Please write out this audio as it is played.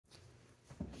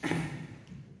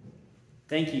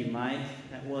Thank you, Mike.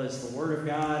 That was the Word of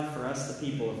God for us, the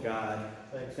people of God.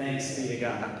 Thanks be to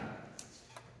God.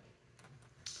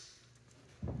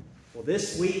 Well,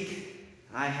 this week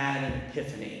I had an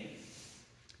epiphany.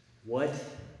 What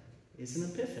is an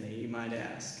epiphany, you might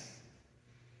ask?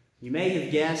 You may have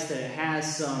guessed that it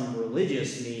has some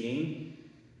religious meaning,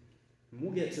 and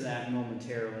we'll get to that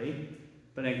momentarily.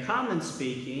 But in common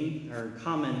speaking, or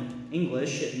common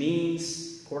English, it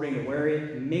means, according to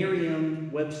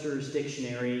Merriam-Webster's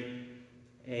dictionary,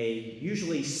 a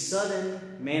usually sudden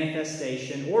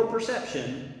manifestation or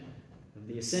perception of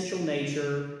the essential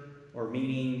nature or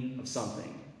meaning of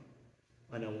something,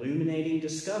 an illuminating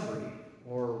discovery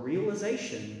or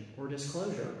realization or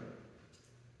disclosure,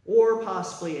 or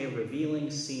possibly a revealing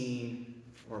scene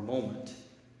or moment.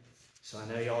 So I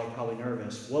know y'all are probably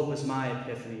nervous. What was my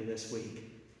epiphany this week?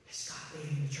 Is God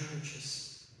leaving the church?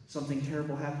 Is something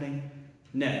terrible happening?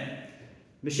 No.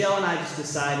 Michelle and I just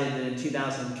decided that in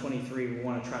 2023 we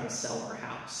want to try to sell our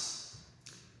house.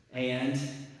 And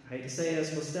I hate to say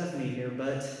this with Stephanie here,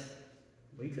 but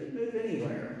we could move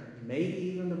anywhere. Maybe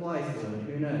even to Blythewood.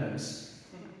 Who knows?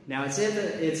 Now it's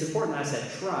important I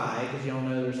said try, because y'all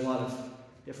know there's a lot of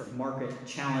different market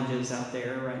challenges out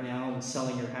there right now in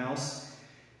selling your house.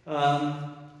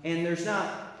 And there's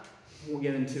not, we'll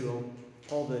get into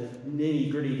all the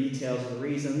nitty-gritty details of the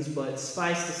reasons, but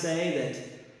suffice to say that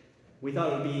we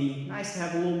thought it would be nice to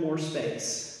have a little more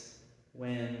space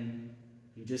when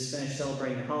you just finished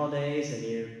celebrating the holidays and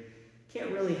you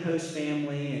can't really host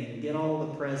family and you get all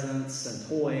the presents and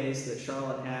toys that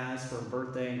Charlotte has for her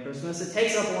birthday and Christmas. It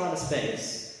takes up a lot of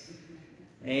space.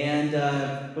 And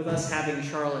with us having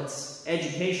Charlotte's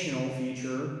educational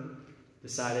future,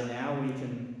 decided now we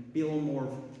can be a little more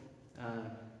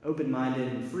open-minded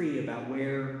and free about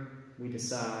where we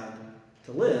decide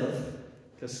to live,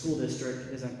 because school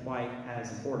district isn't quite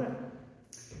as important.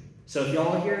 So if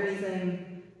y'all hear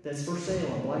anything that's for sale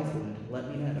in Blythewood, let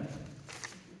me know.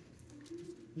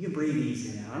 You can breathe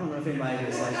easy now. I don't know if anybody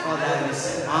was like, oh, that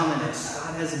was ominous.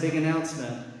 God has a big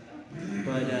announcement.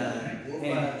 But,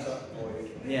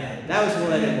 yeah, that was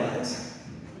what it was.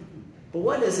 But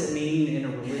what does it mean in a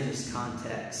religious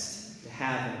context to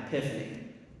have an epiphany?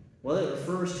 Well, it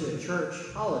refers to a church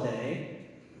holiday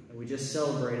that we just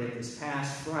celebrated this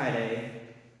past Friday,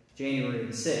 January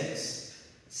the 6th.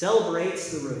 It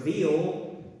celebrates the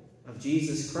reveal of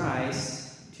Jesus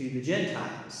Christ to the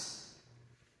Gentiles.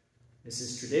 This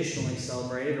is traditionally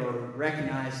celebrated or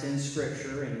recognized in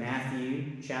Scripture in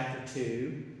Matthew chapter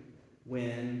 2,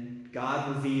 when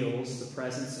God reveals the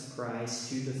presence of Christ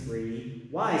to the three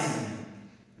wise men.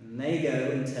 And they go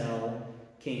and tell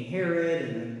King Herod,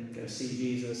 and then go see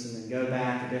Jesus, and then go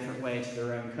back a different way to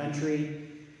their own country.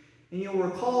 And you'll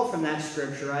recall from that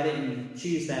scripture, I didn't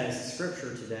choose that as a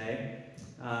scripture today.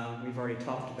 We've already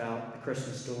talked about the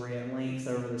Christmas story at length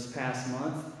over this past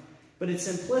month. But it's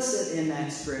implicit in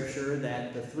that scripture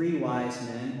that the three wise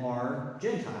men are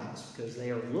Gentiles, because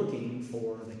they are looking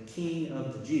for the King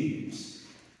of the Jews,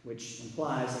 which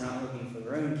implies they're not looking for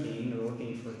their own king, they're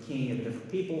looking for a king of a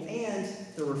different people, and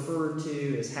they're referred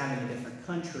to as having a different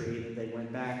country that they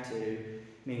went back to,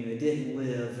 meaning they didn't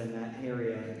live in that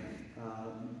area,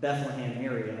 Bethlehem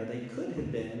area. They could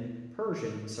have been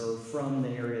Persians, or from the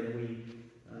area that we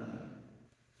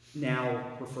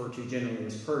now refer to generally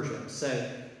as Persia. So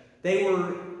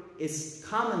it's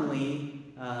commonly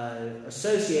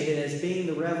associated as being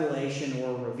the revelation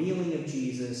or revealing of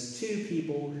Jesus to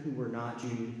people who were not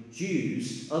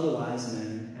Jews, otherwise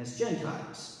known as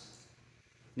Gentiles.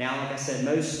 Now, like I said,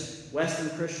 most Western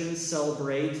Christians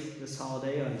celebrate this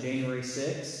holiday on January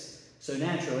 6th, so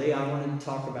naturally I wanted to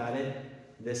talk about it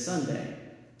this Sunday.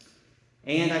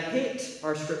 And I picked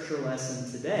our scripture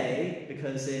lesson today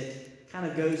because it kind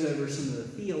of goes over some of the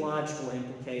theological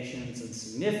implications and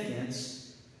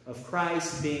significance of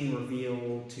Christ being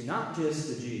revealed to not just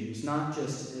the Jews, not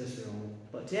just to Israel,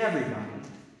 but to everybody,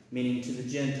 meaning to the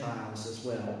Gentiles as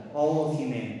well, all of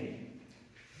humanity.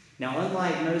 Now,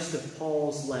 unlike most of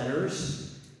Paul's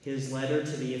letters, his letter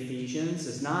to the Ephesians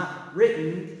is not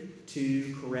written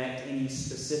to correct any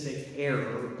specific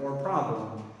error or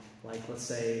problem, like, let's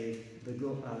say,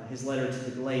 his letter to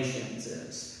the Galatians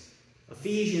is.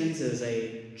 Ephesians is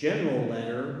a general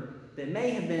letter that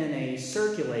may have been a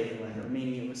circulating letter,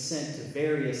 meaning it was sent to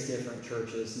various different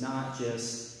churches, not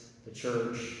just the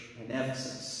church in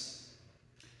Ephesus.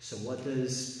 So what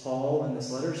does Paul in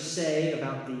this letter say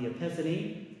about the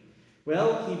Epiphany?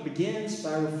 Well, he begins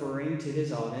by referring to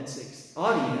his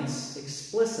audience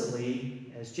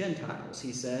explicitly as Gentiles.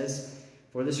 He says,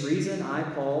 "For this reason, I,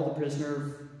 Paul, the prisoner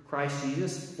of Christ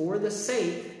Jesus, for the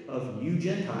sake of you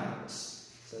Gentiles."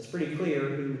 So it's pretty clear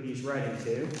who he's writing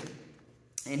to.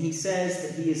 And he says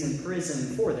that he is in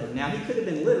prison for them. Now, he could have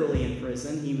been literally in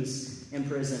prison. He was in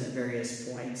prison at various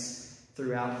points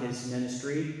throughout his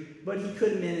ministry. But he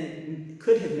could have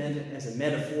meant it as a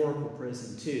metaphorical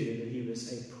prison, too, that he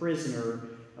was a prisoner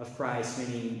of Christ,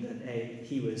 meaning that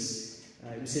it was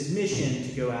his mission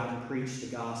to go out and preach the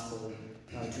gospel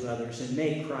to others and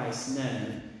make Christ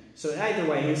known. So either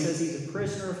way, he says he's a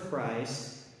prisoner of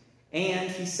Christ.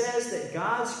 And he says that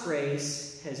God's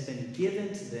grace has been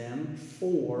given to them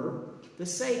for the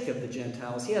sake of the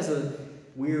Gentiles. He has a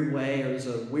weird way, or there's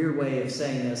a weird way of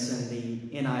saying this in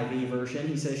the NIV version.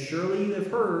 He says, surely you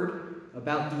have heard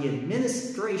about the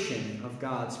administration of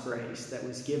God's grace that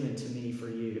was given to me for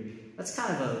you. That's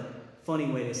kind of a funny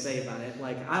way to say about it.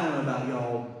 Like, I don't know about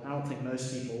y'all. I don't think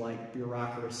most people like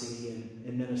bureaucracy and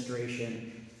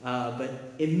administration. But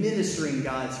administering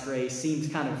God's grace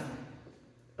seems kind of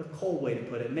a cold way to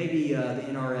put it. Maybe the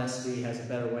NRSV has a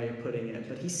better way of putting it.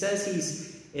 But he says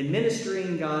he's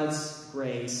administering God's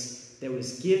grace that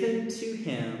was given to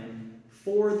him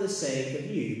for the sake of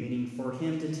you, meaning for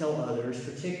him to tell others,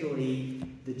 particularly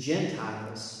the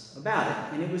Gentiles, about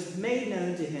it. And it was made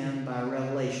known to him by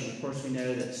revelation. Of course, we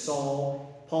know that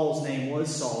Paul's name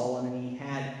was Saul, and then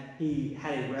he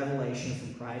had a revelation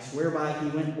from Christ, whereby he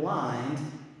went blind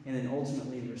and then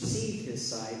ultimately received his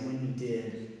sight when he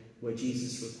did what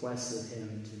Jesus requested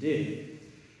him to do.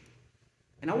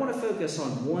 And I want to focus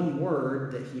on one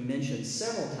word that he mentions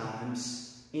several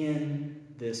times in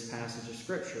this passage of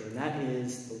Scripture, and that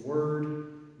is the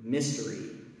word mystery.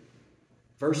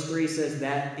 Verse 3 says,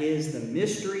 that is the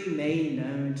mystery made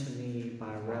known to me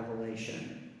by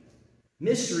revelation.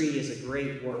 Mystery is a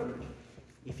great word.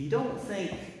 If you don't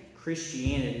think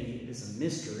Christianity is a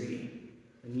mystery,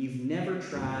 then you've never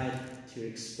tried to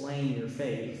explain your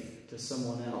faith to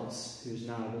someone else who's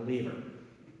not a believer.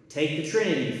 Take the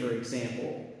Trinity, for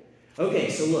example. Okay,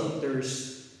 so look,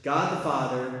 there's God the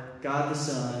Father, God the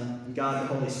Son, and God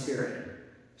the Holy Spirit.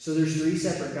 So there's three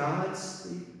separate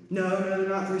gods? No, they're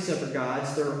not three separate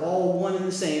gods. They're all one and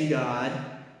the same God,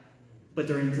 but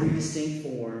they're in three distinct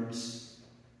forms,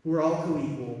 who are all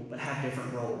co-equal, but have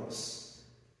different roles.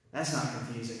 That's not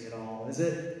confusing at all, is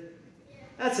it?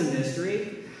 That's a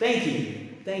mystery. Thank you.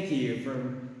 Thank you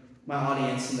for my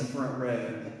audience in the front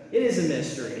row. It is a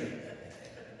mystery.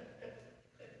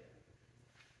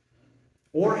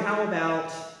 Or how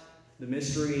about the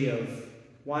mystery of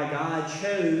why God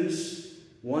chose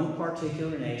one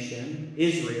particular nation,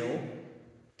 Israel,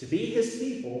 to be his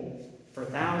people for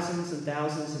thousands and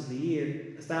thousands of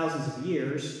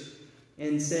years,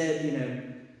 and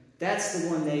said, that's the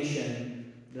one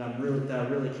nation that I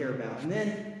really care about. And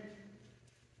then,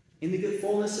 in the good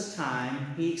fullness of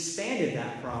time, he expanded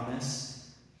that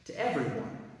promise to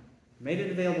everyone. Made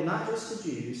it available not just to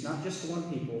Jews, not just to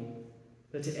one people,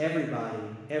 but to everybody,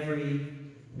 every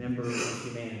member of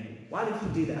humanity. Why did he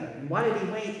do that? And why did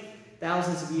he wait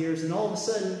thousands of years and all of a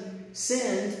sudden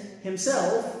send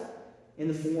himself in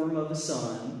the form of a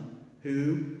son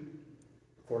who,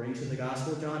 according to the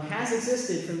Gospel of John, has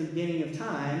existed from the beginning of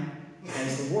time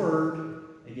as the Word,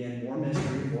 again, more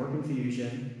mystery, more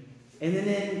confusion, and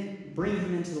then bring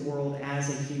him into the world as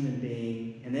a human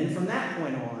being, and then from that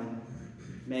point on,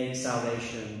 make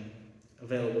salvation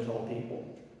available to all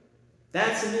people.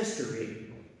 That's a mystery.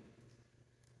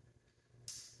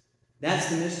 That's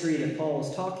the mystery that Paul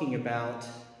is talking about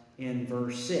in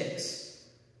verse 6.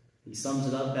 He sums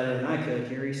it up better than I could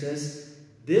here. He says,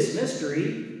 this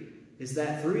mystery is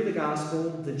that through the gospel,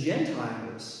 the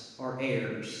Gentiles are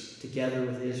heirs together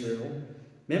with Israel,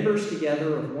 members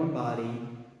together of one body,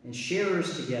 and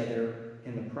sharers together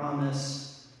in the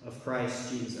promise of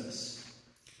Christ Jesus.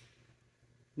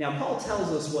 Now, Paul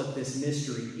tells us what this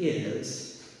mystery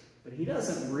is, but he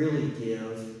doesn't really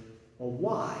give a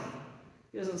why.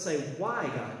 He doesn't say why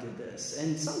God did this.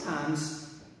 And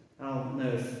sometimes, I don't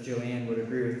know if Joanne would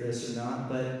agree with this or not,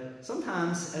 but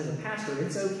sometimes as a pastor,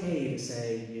 it's okay to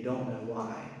say you don't know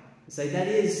why. To say that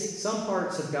is, some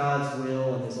parts of God's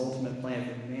will and his ultimate plan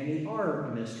for humanity are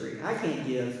a mystery. I can't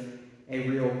give a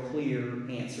real clear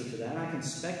answer to that. I can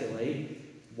speculate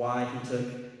why he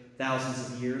took thousands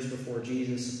of years before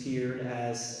Jesus appeared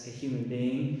as a human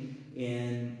being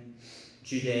in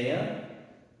Judea.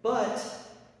 But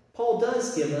Paul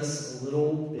does give us a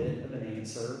little bit of an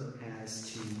answer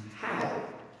as to how.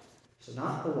 So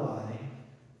not the why,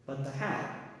 but the how.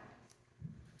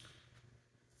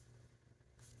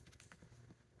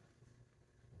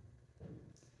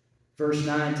 Verse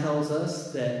 9 tells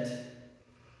us that,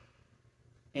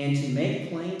 and to make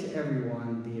plain to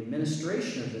everyone the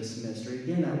administration of this mystery,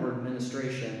 again that word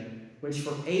administration, which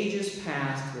for ages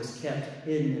past was kept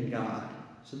hidden in God.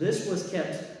 So this was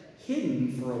kept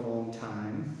hidden for a long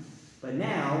time, but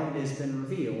now it has been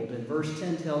revealed. And verse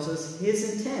 10 tells us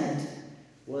his intent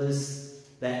was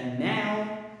that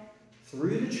now,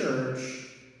 through the church,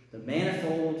 the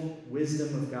manifold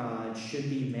wisdom of God should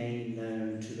be made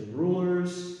known to the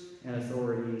rulers and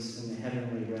authorities in the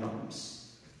heavenly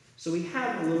realms. So we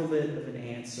have a little bit of an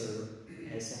answer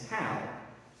as to how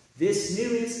this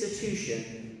new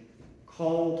institution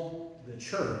called the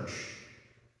church,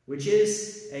 which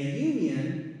is a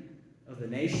union of the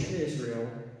nation of Israel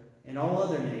and all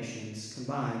other nations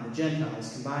combined, the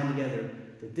Gentiles combined together,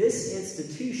 that this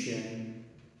institution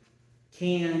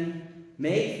can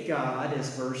make God,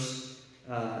 as verse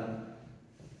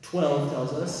 12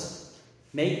 tells us,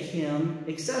 make him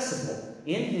accessible.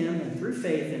 In him and through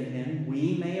faith in him,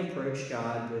 we may approach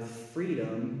God with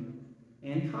freedom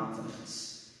and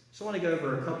confidence. So I want to go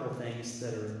over a couple of things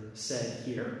that are said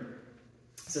here.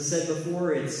 As I said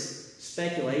before, it's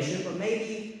speculation, but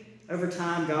maybe over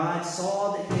time God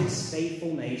saw that his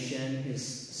faithful nation, his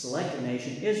selected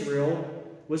nation, Israel,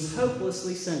 was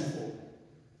hopelessly sinful.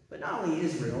 But not only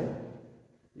Israel,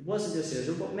 it wasn't just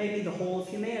Israel, but maybe the whole of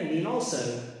humanity, and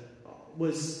also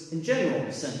was in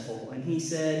general sinful. And he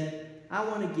said, I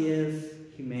want to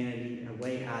give humanity a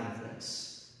way out of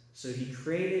this. So he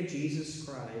created Jesus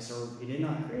Christ, or he did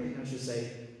not create, I should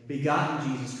say,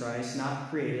 begotten Jesus Christ, not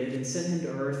created, and sent him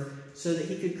to earth so that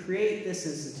he could create this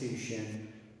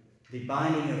institution, the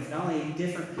binding of not only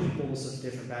different peoples of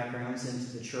different backgrounds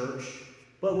into the church,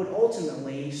 but would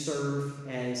ultimately serve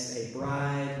as a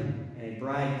bride and a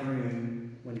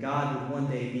bridegroom when God would one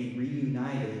day be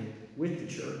reunited with the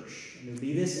church. And it would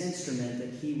be this instrument that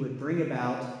he would bring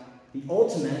about the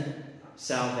ultimate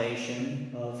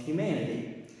salvation of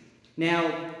humanity.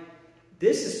 Now,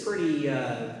 this is pretty,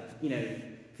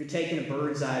 if you're taking a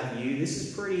bird's eye view, this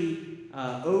is pretty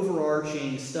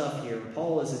overarching stuff here.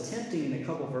 Paul is attempting in a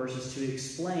couple verses to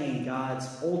explain God's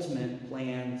ultimate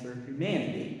plan for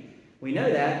humanity. We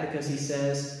know that because he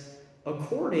says,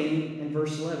 according, in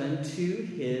verse 11, to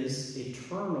his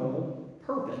eternal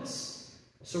purpose.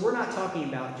 So we're not talking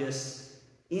about just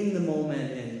in the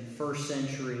moment in first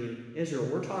century Israel.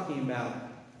 We're talking about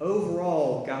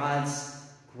overall God's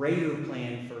greater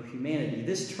plan for humanity.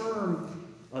 This term,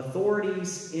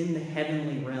 authorities in the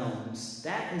heavenly realms,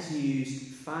 that is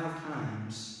used 5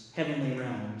 times. Heavenly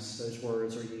realms, those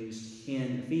words are used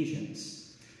in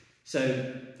Ephesians.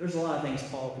 So there's a lot of things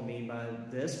Paul can mean by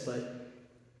this, but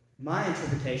my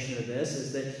interpretation of this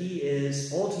is that he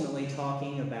is ultimately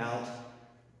talking about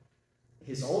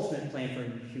his ultimate plan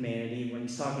for humanity when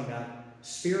he's talking about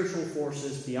spiritual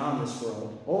forces beyond this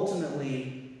world.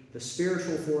 Ultimately, the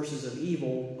spiritual forces of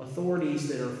evil, authorities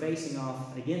that are facing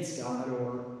off against God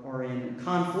or are in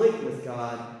conflict with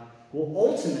God, will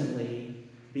ultimately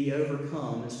be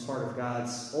overcome as part of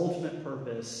God's ultimate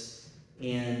purpose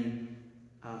in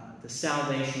the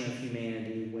salvation of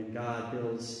humanity when God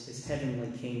builds his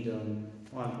heavenly kingdom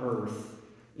on earth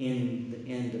in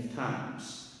the end of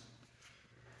times.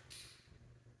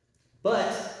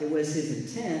 But it was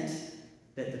his intent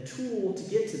that the tool to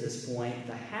get to this point,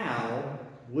 the how,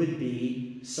 would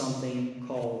be something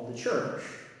called the church.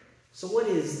 So what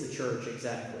is the church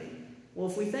exactly? Well,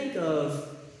 if we think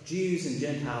of Jews and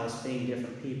Gentiles being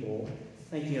different people,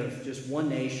 thinking of just one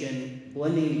nation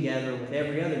blending together with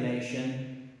every other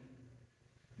nation,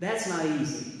 that's not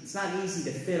easy. It's not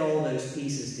easy to fit all those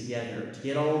pieces together, to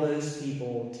get all those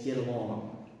people to get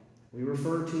along. We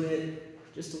referred to it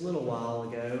just a little while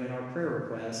ago in our prayer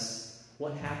requests,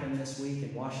 what happened this week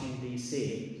in Washington,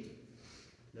 D.C.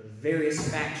 The various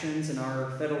factions in our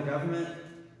federal government,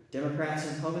 Democrats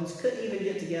and Republicans, couldn't even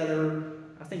get together,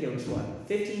 I think it was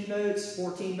 15 votes,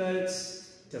 14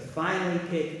 votes, to finally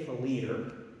pick a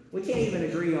leader. We can't even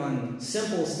agree on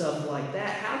simple stuff like that.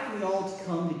 How can we all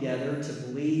come together to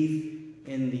believe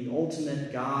in the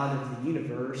ultimate God of the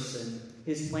universe and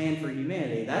his plan for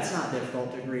humanity? That's not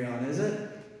difficult to agree on, is it?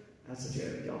 That's a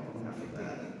joke. Y'all come after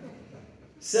that.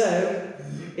 So,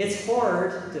 it's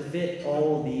hard to fit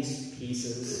all of these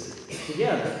pieces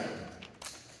together.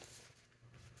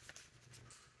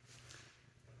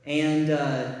 And,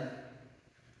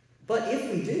 but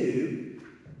if we do,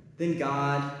 then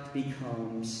God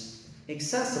becomes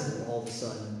accessible all of a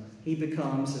sudden. He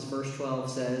becomes, as verse 12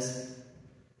 says,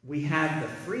 we have the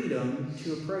freedom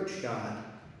to approach God.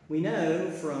 We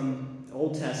know from the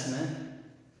Old Testament,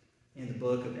 in the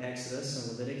book of Exodus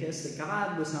and Leviticus, that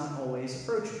God was not always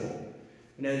approachable.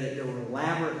 We know that there were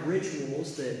elaborate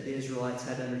rituals that the Israelites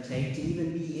had to undertake to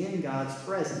even be in God's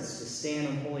presence, to stand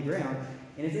on holy ground.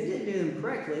 And if they didn't do them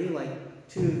correctly, like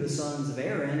 2 of the sons of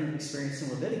Aaron experienced in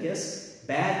Leviticus,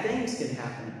 bad things could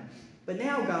happen. But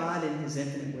now God, in his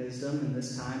infinite wisdom in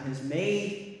this time, has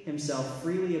made himself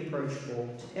freely approachable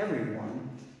to everyone.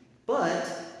 But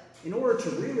in order to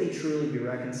really truly be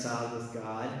reconciled with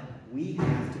God, we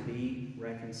have to be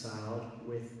reconciled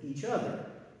with each other.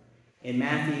 In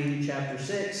Matthew chapter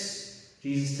 6,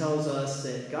 Jesus tells us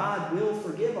that God will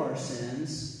forgive our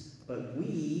sins, but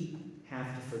we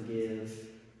have to forgive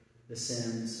the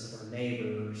sins of our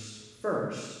neighbors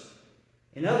first.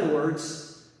 In other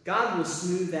words, God will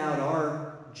smooth out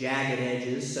our jagged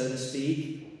edges, so to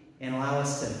speak, and allow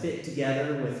us to fit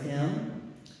together with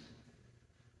him.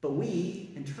 But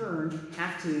we, in turn,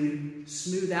 have to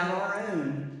smooth out our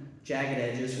own jagged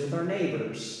edges with our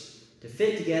neighbors, to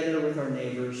fit together with our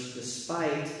neighbors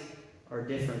despite our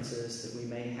differences that we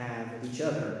may have with each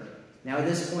other. Now, at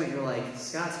this point, you're like,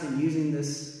 Scott's been using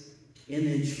this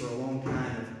image for a long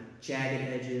time of jagged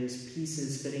edges,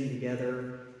 pieces fitting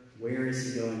together. Where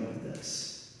is he going with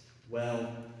this?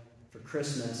 Well, for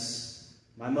Christmas,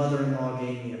 my mother-in-law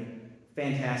gave me a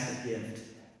fantastic gift.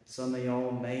 Some of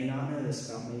y'all may not know this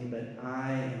about me, but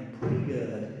I am pretty good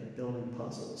at building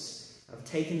puzzles. I've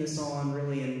taken this on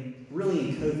really in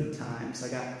COVID times. I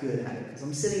got good at it because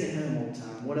I'm sitting at home all the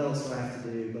time. What else do I have to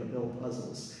do but build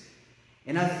puzzles?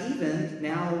 And I've even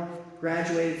now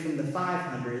graduated from the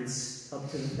 500s up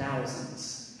to the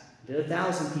thousands. I did a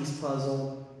 1,000-piece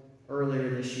puzzle earlier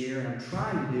this year, and I'm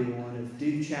trying to do one of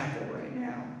Duke Chapel right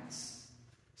now. It's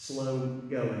slow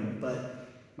going, but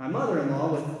my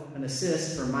mother-in-law, with an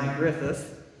assist from Mike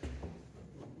Griffith,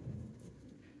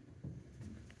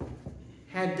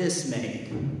 had this made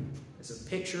as a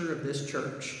picture of this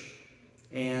church.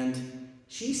 And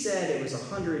she said it was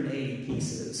 180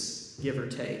 pieces, give or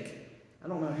take. I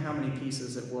don't know how many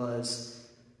pieces it was,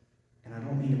 and I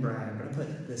don't mean to brag, but I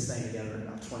put this thing together in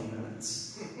about 20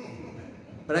 minutes.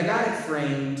 But I got it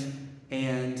framed,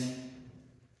 and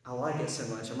I like it so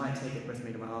much, I might take it with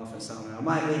me to my office. I don't know. I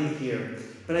might leave it here.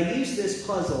 But I used this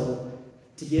puzzle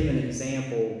to give an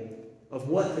example of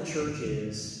what the church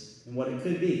is and what it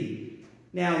could be.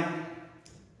 Now,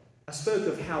 I spoke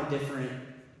of how different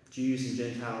Jews and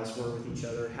Gentiles were with each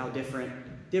other, how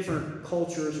different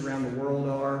cultures around the world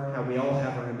are, how we all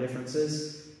have our own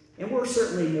differences. And we're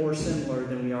certainly more similar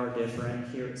than we are different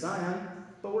here at Zion,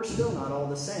 but we're still not all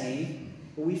the same.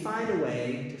 But we find a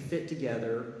way to fit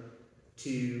together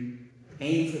to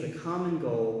aim for the common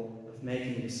goal of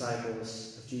making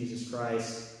disciples of Jesus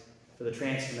Christ for the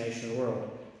transformation of the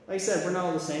world. Like I said, we're not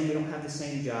all the same. We don't have the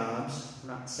same jobs.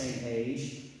 We're not the same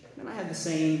age. We don't have the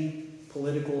same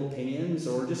political opinions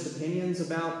or just opinions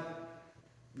about,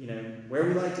 where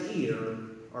we like to eat or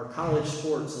our college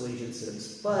sports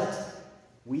allegiances. But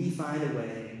we find a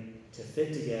way to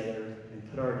fit together and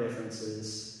put our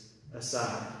differences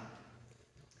aside.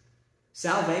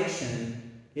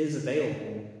 Salvation is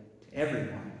available to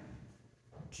everyone.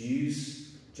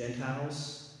 Jews,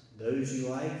 Gentiles, those you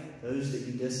like, those that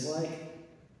you dislike.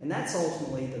 And that's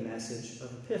ultimately the message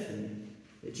of Epiphany.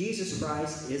 That Jesus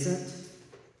Christ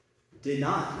did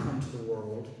not come to the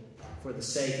world for the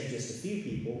sake of just a few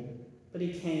people, but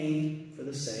he came for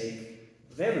the sake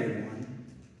of everyone.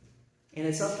 And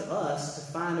it's up to us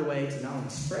to find a way to not only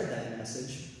spread that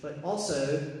message, but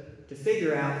also to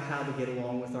figure out how to get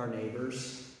along with our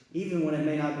neighbors, even when it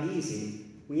may not be easy.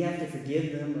 We have to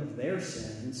forgive them of their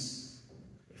sins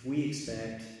if we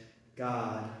expect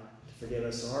God to forgive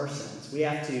us of our sins. We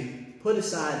have to put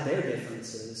aside their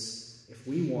differences if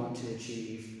we want to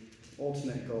achieve the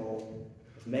ultimate goal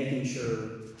of making sure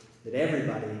that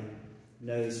everybody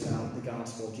knows about the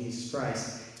gospel of Jesus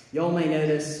Christ. Y'all may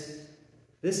notice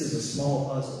this is a small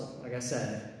puzzle. Like I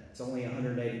said, it's only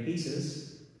 180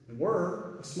 pieces, and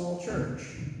we're a small church.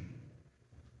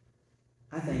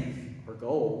 I think our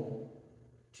goal,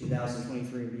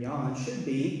 2023 and beyond, should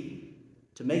be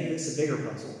to make this a bigger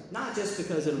puzzle. Not just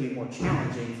because it'll be more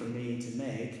challenging for me to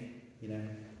make.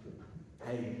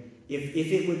 Hey, if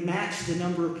it would match the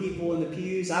number of people in the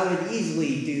pews, I would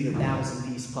easily do the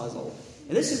 1,000-piece puzzle.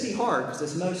 And this would be hard because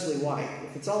it's mostly white.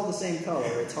 If it's all the same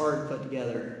color, it's hard to put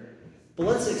together. But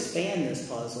let's expand this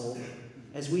puzzle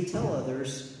as we tell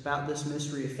others about this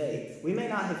mystery of faith. We may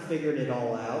not have figured it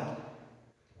all out,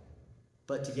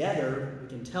 but together we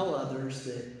can tell others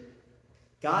that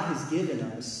God has given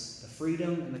us the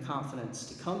freedom and the confidence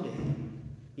to come to him,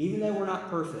 even though we're not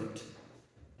perfect,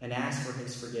 and ask for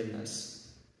his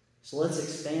forgiveness. So let's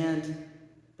expand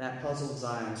that puzzle of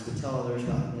Zion as we tell others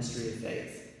about the mystery of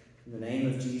faith. In the name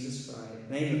of Jesus Christ,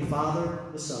 in the name of the Father,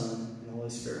 the Son, and the Holy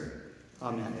Spirit.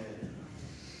 Amen.